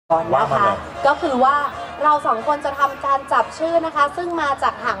นะคะก็คือว่าเราสองคนจะทำการจับชื่อนะคะซึ่งมาจา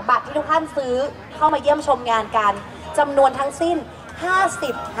กหางบัตรที่ทุกท่านซื้อเข้ามาเยี่ยมชมงานกันจำนวนทั้งสิ้น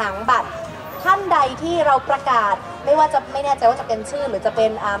50หางบัตรท่านใดที่เราประกาศไม่ว่าจะไม่แน่ใจว่าจะเป็นชื่อหรือจะเป็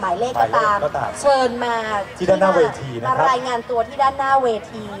นหมายเลขก็ตามเชิญมาที่ด้านหน้าเวทีนะครับรายงานตัวที่ด้านหน้าเว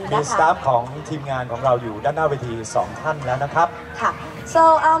ทีนะคะมีสตาฟของทีมงานของเราอยู่ด้านหน้าเวที2ท่านแล้วนะครับค่ะ so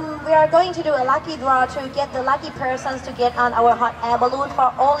we are going to do a lucky draw to get the lucky persons to get on our hot air balloon for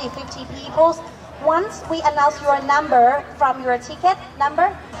only 50 people once we announce your number from your ticket number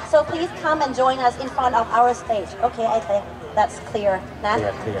so please come and join us in front of our stage okay I think that's clear นะ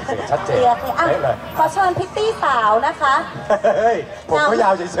เคลียร์ชัดเจนขอเชิญพิตตี้สาวนะคะเฮ้ยผมก็ยา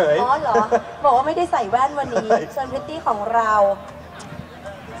วเฉยๆอ๋อเหรอบอกว่าไม่ได้ใส่แว่นวันนี้เชิญพิตตี้ของเรา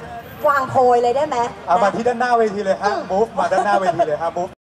วางโพยเลยได้ไหมเอามาที่ด้านหน้าเวทีเลยฮะ move มาด้านหน้าเวทีเลยฮะ move